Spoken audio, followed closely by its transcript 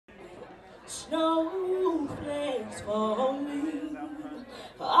Snowflakes falling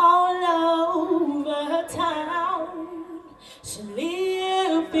all over town, slipping,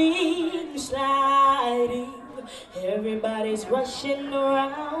 sliding, everybody's rushing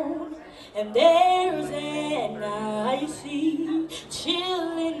around, and there's an icy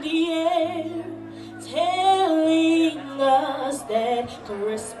chill in the air, telling us that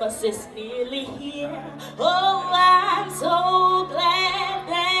Christmas is nearly here. Oh, I'm so glad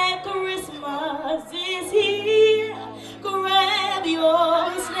that Christmas is here. Grab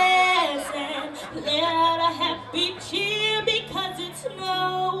your snacks and let a happy cheer, because it's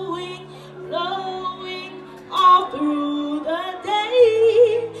snowing, blowing all through the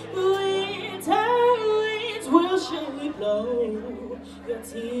day. Winter winds will surely blow your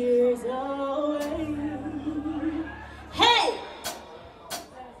tears away. Hey!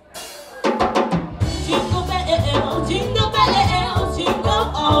 Jingle bells, jingle bells, jingle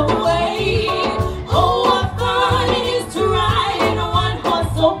all the way. Oh, what fun it is to ride in a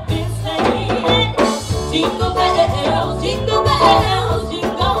one-horse open sleigh. Jingle bells, jingle bells,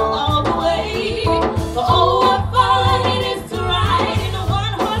 jingle all the way. Oh, what fun it is to ride in a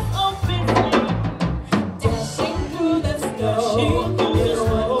one-horse open sleigh. Dashing through the snow,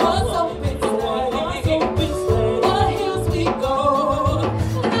 one-horse open sleigh. The hills we go,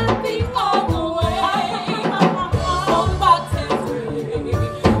 laughing all the way. On bobtails ring,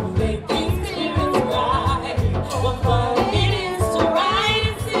 making spirits bright. What fun it is to ride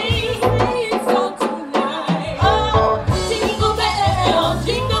and sing a song tonight. Oh, jingle bells,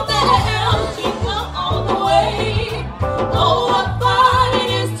 jingle all the way. Oh, what fun it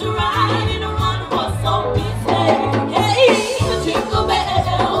is to ride in a one-horse open sleigh. Hey, jingle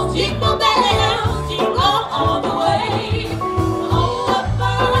bells, jingle all the way. Oh, what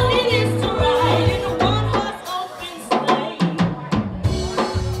fun it is to ride in a one-horse open sleigh.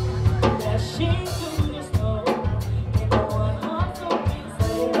 Dashing